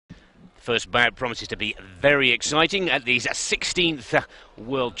First bout promises to be very exciting at these 16th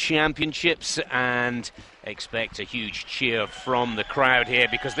World Championships, and expect a huge cheer from the crowd here,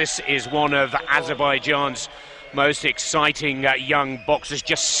 because this is one of Azerbaijan's most exciting young boxers,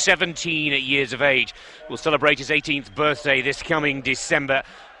 just 17 years of age. Will celebrate his 18th birthday this coming December.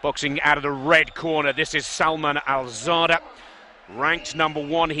 Boxing out of the red corner, this is Salman Alizada, ranked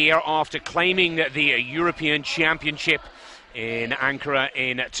 #1 here after claiming the European Championship in Ankara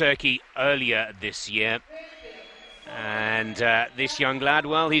in Turkey earlier this year. And this young lad,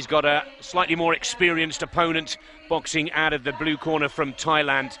 well, he's got a slightly more experienced opponent boxing out of the blue corner from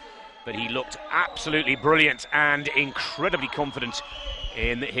Thailand, but he looked absolutely brilliant and incredibly confident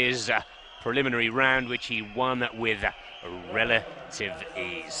in his preliminary round, which he won with relative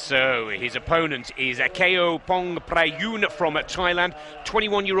ease. So his opponent is Kaeo Pongprayoon from Thailand,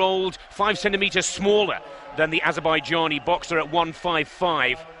 21-year-old, 5 centimeters smaller than the Azerbaijani boxer at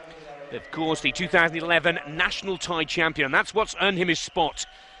 155. Of course, the 2011 national Thai champion, and that's what's earned him his spot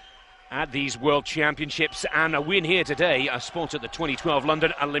at these World Championships, and a win here today, a spot at the 2012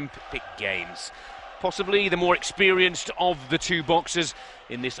 London Olympic Games. Possibly the more experienced of the two boxers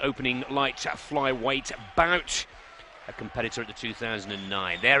in this opening light flyweight bout. A competitor at the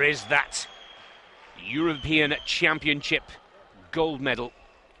 2009. There is that European Championship gold medal.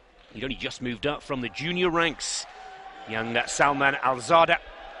 He'd only just moved up from the junior ranks. Young Salman Alizada,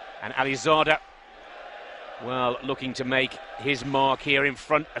 and Alizada, well, looking to make his mark here in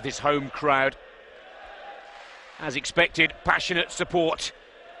front of his home crowd. As expected, passionate support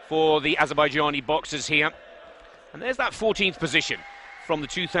for the Azerbaijani boxers here. And there's that 14th position from the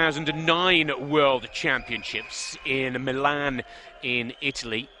 2009 World Championships in Milan in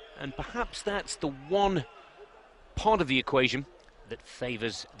Italy. And perhaps that's the one part of the equation that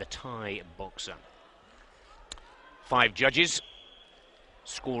favours the Thai boxer. 5 judges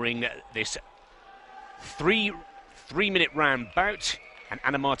scoring this three-minute round bout, and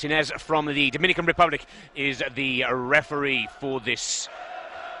Ana Martinez from the Dominican Republic is the referee for this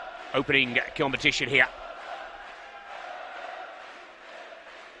opening competition here.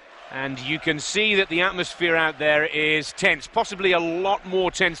 And you can see that the atmosphere out there is tense, possibly a lot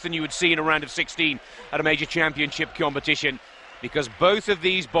more tense than you would see in a round of 16 at a major championship competition, because both of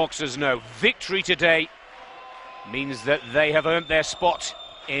these boxers know victory today means that they have earned their spot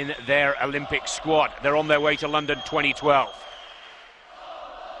in their Olympic squad. They're on their way to London 2012.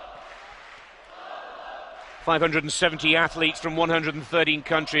 570 athletes from 113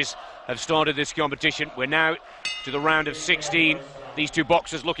 countries have started this competition. We're now to the round of 16. These two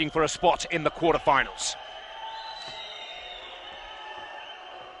boxers looking for a spot in the quarterfinals.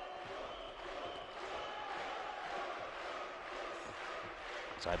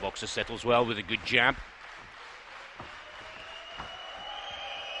 Thai boxer settles well with a good jab.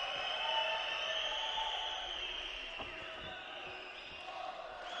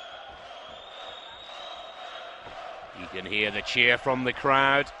 You can hear the cheer from the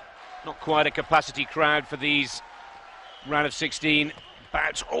crowd. Not quite a capacity crowd for these round of 16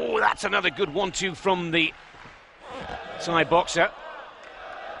 bouts. Oh, that's another good 1-2 from the Thai boxer.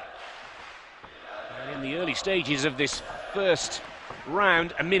 And in the early stages of this first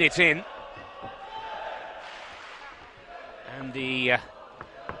round, a minute in, and the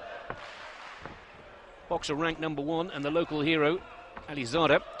boxer ranked #1 and the local hero,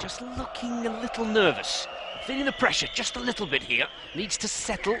 Alizada, just looking a little nervous. Feeling the pressure just a little bit here. Needs to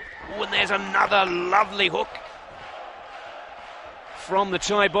settle. Oh, and there's another lovely hook from the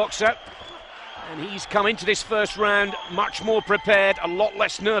Thai boxer. And he's come into this first round much more prepared, a lot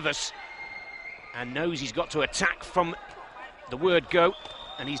less nervous, and knows he's got to attack from the word go,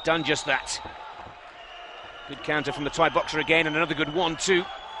 and he's done just that. Good counter from the Thai boxer again, and another good 1-2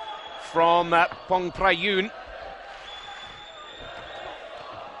 from Pongprayoon.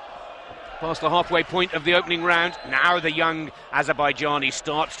 Past the halfway point of the opening round. Now the young Azerbaijani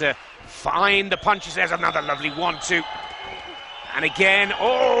starts to find the punches. There's another lovely 1-2. And again,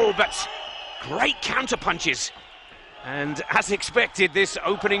 oh, but great counter punches. And as expected, this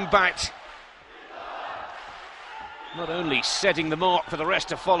opening bout not only setting the mark for the rest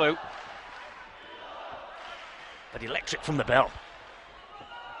to follow, but electric from the bell.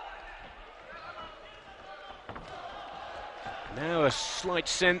 Now a slight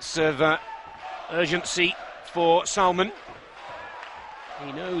sense of urgency for Salman.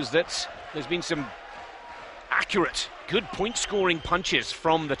 He knows that there's been some accurate, good point-scoring punches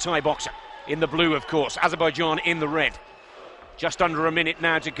from the Thai boxer. In the blue, of course, Azerbaijan in the red. Just under a minute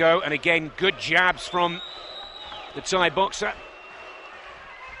now to go, and again, good jabs from the Thai boxer.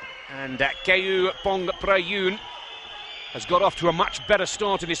 And Kaeo Pongprayoon has got off to a much better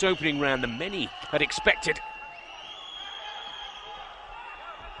start in this opening round than many had expected.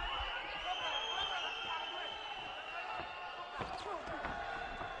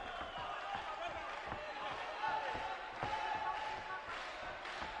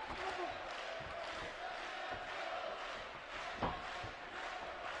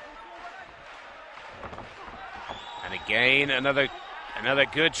 And again, another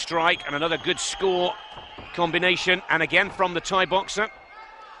good strike and another good score combination, and again from the Thai boxer.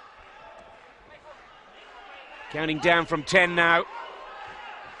 Counting down from 10 now.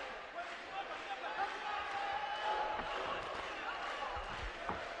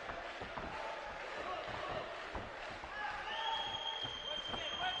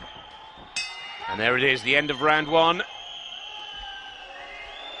 And there it is, the end of round one.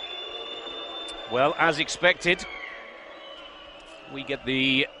 Well, as expected, we get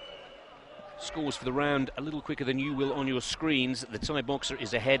the scores for the round a little quicker than you will on your screens. The Thai boxer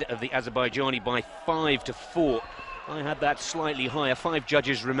is ahead of the Azerbaijani by 5-4. I had that slightly higher. 5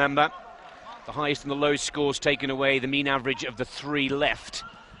 judges, remember. The highest and the lowest scores taken away. The mean average of the 3 left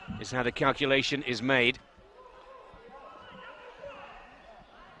is how the calculation is made.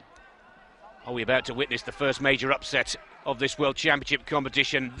 Are we about to witness the first major upset of this World Championship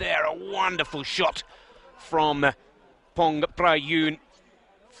competition? There, a wonderful shot from Pongprayoon,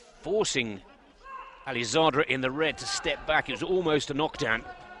 forcing Alizada in the red to step back. It was almost a knockdown.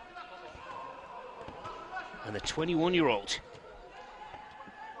 And the 21-year-old,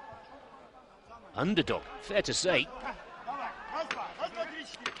 underdog, fair to say,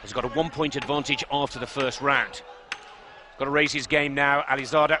 has got a 1-point advantage after the first round. Got to raise his game now,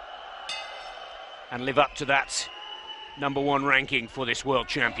 Alizada, and live up to that #1 ranking for this World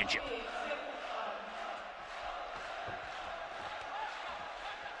Championship.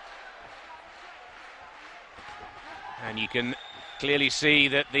 And you can clearly see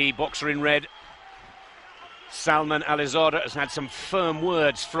that the boxer in red, Salman Alizada, has had some firm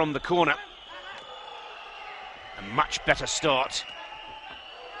words from the corner. A much better start.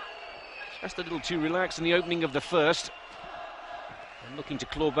 Just a little too relaxed in the opening of the first. And looking to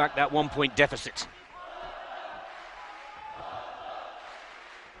claw back that 1-point deficit.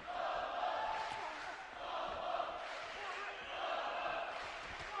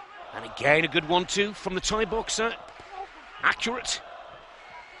 And again, a good 1-2 from the Thai boxer. Accurate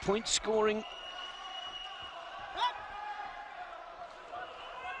point scoring.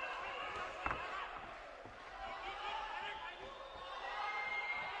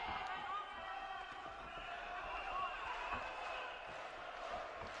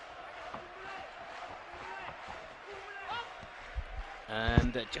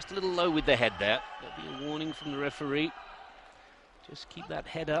 And just a little low with the head there. There'll be a warning from the referee. Just keep that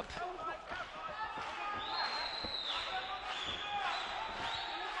head up.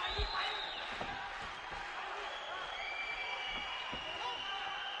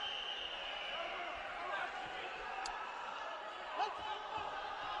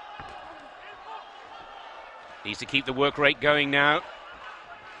 Needs to keep the work rate going now.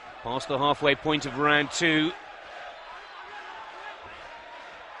 Past the halfway point of round 2.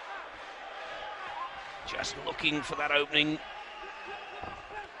 Just looking for that opening.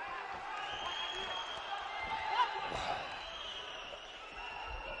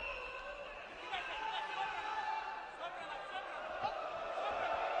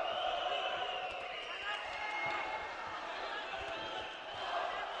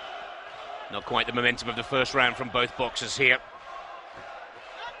 Not quite the momentum of the first round from both boxers here.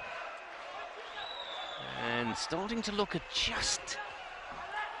 And starting to look at just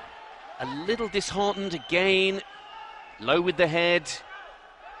a little disheartened again. Low with the head.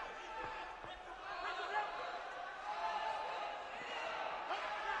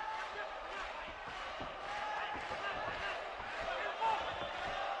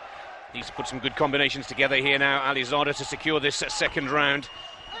 Needs to put some good combinations together here now, Alizada, to secure this second round.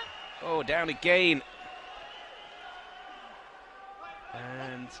 Oh, down again.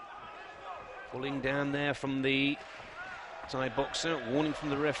 And pulling down there from the Thai boxer. Warning from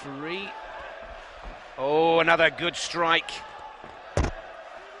the referee. Oh, another good strike. A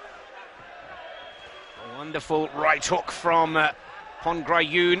wonderful right hook from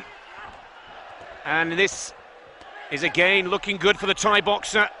Pongprayoon. And this is again looking good for the Thai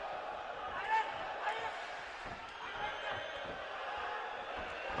boxer.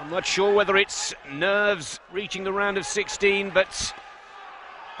 I'm not sure whether it's nerves reaching the round of 16, but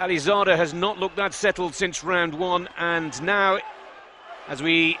Alizada has not looked that settled since round 1, and now, as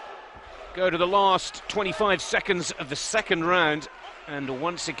we go to the last 25 seconds of the second round, and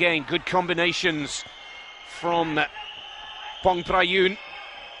once again, good combinations from Pongprayoon.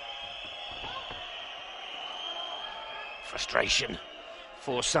 Frustration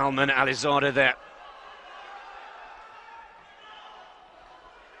for Salman. Alizada there.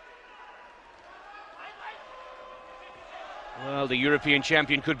 Well, the European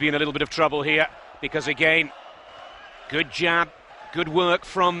champion could be in a little bit of trouble here, because again, good jab, good work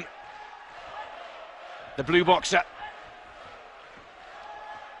from the blue boxer.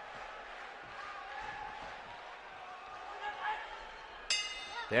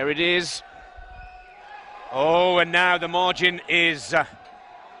 There it is. Oh, and now the margin is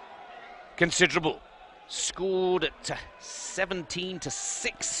considerable. Scored at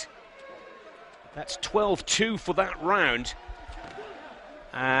 17-6. That's 12-2 for that round.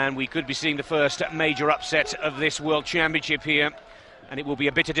 And we could be seeing the first major upset of this World Championship here. And it will be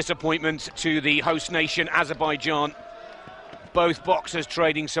a bitter disappointment to the host nation, Azerbaijan. Both boxers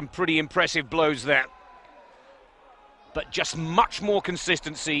trading some pretty impressive blows there. But just much more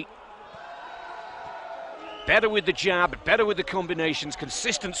consistency. Better with the jab, better with the combinations,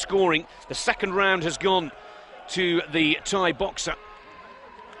 consistent scoring. The second round has gone to the Thai boxer.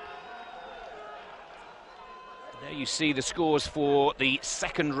 There you see the scores for the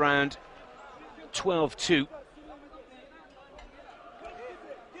second round, 12-2.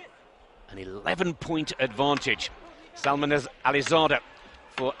 An 11-point advantage. Salman Alizada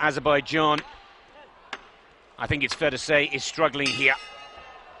for Azerbaijan, I think it's fair to say, is struggling here.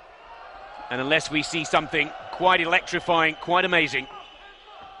 And unless we see something quite electrifying, quite amazing,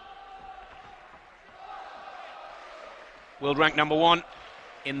 world rank number 1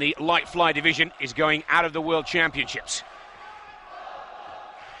 in the light fly division is going out of the World Championships.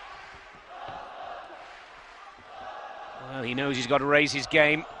 Well, he knows he's got to raise his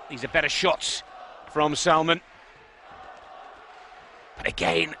game. These are better shots from Salman. But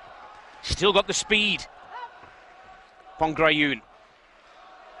again, still got the speed. Pongprayoon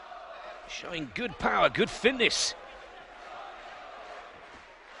showing good power, good fitness.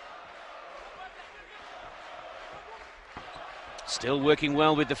 Still working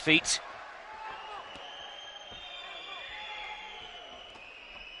well with the feet.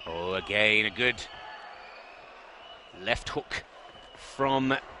 Oh, again, a good left hook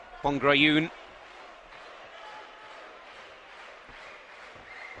from Pongprayoon.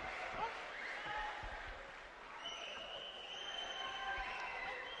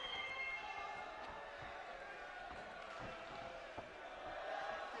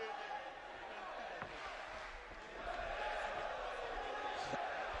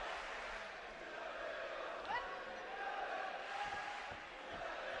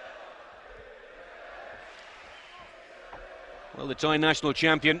 Well, the Thai national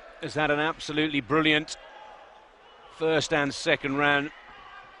champion has had an absolutely brilliant first and second round.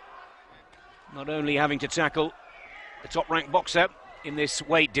 Not only having to tackle the top-ranked boxer in this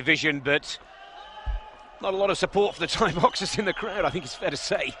weight division, but not a lot of support for the Thai boxers in the crowd, I think it's fair to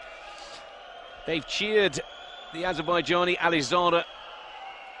say. They've cheered the Azerbaijani Alizada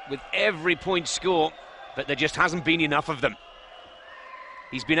with every point score, but there just hasn't been enough of them.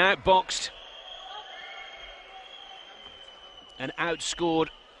 He's been outboxed and outscored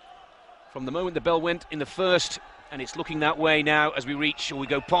from the moment the bell went in the first, and it's looking that way now as we reach, or we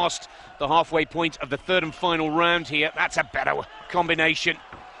go past the halfway point of the third and final round here. That's a better combination,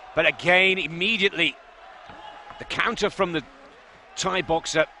 but again, immediately the counter from the Thai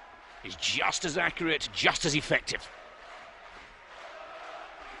boxer is just as accurate, just as effective.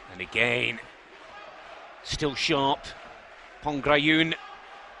 And again, still sharp, Pongprayoon.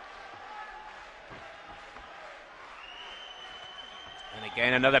 And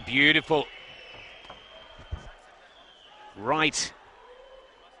again, another beautiful right.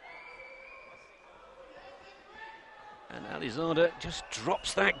 And Alizada just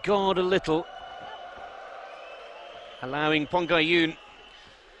drops that guard a little, allowing Pongprayoon,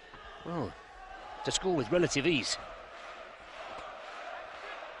 well, to score with relative ease.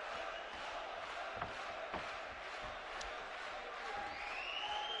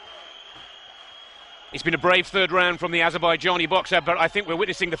 It's been a brave third round from the Azerbaijani boxer, but I think we're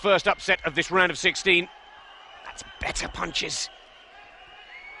witnessing the first upset of this round of 16. That's better punches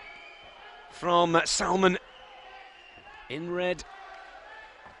from Salman in red.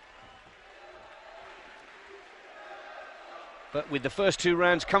 But with the first two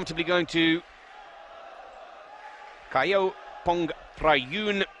rounds comfortably going to Kaeo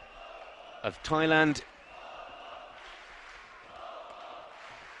Pongprayoon of Thailand.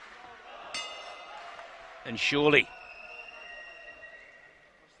 And surely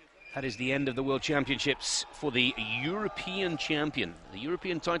that is the end of the World Championships for the European champion. The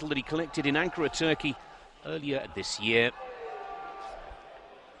European title that he collected in Ankara, Turkey earlier this year.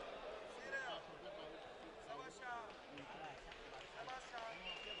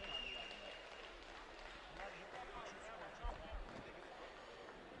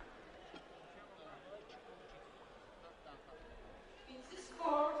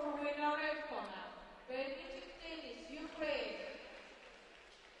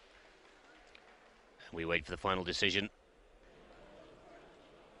 we wait for the final decision.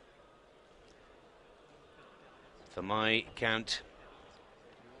 For my count,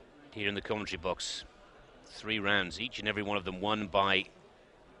 here in the commentary box, 3 rounds, each and every one of them won by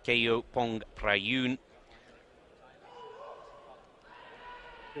Kaeo Pongprayoon.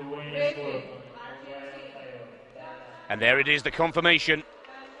 And there it is, the confirmation.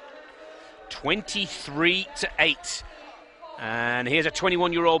 23-8. And here's a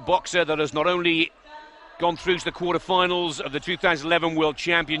 21-year-old boxer that has not only gone through to the quarterfinals of the 2011 World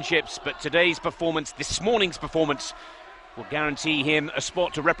Championships, but today's performance, this morning's performance, will guarantee him a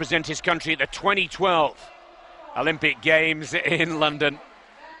spot to represent his country at the 2012 Olympic Games in London.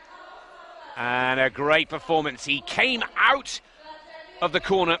 And a great performance. He came out of the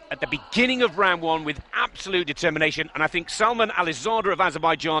corner at the beginning of round 1 with absolute determination, and I think Salman Alizada of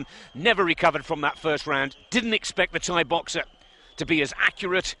Azerbaijan never recovered from that first round. Didn't expect the Thai boxer to be as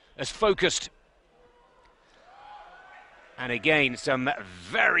accurate, as focused. And again, some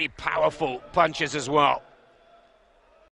very powerful punches as well.